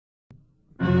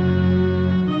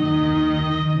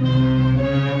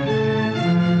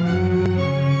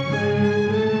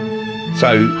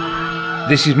So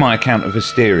this is my account of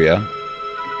Hysteria.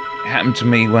 It happened to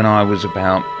me when I was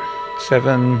about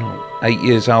 7 or 8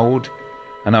 years old,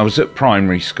 and I was at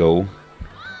primary school.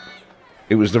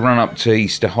 It was the run-up to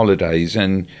Easter holidays,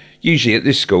 and usually at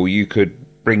this school you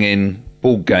could bring in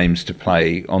board games to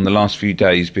play on the last few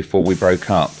days before we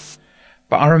broke up.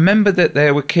 But I remember that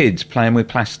there were kids playing with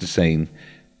plasticine.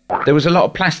 There was a lot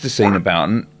of plasticine about,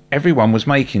 and everyone was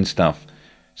making stuff.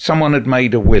 Someone had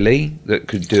made a willy that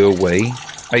could do a wee.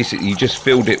 Basically, you just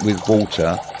filled it with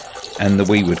water and the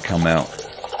wee would come out.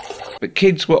 But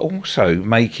kids were also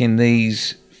making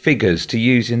these figures to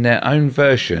use in their own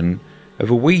version of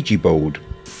a Ouija board.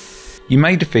 You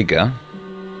made a figure,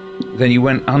 then you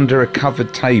went under a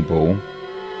covered table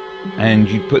and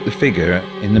you put the figure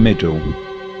in the middle.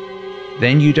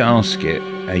 Then you'd ask it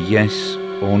a yes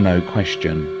or no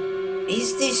question.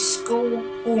 Is this school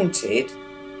haunted?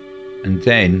 And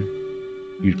then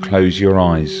you'd close your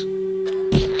eyes.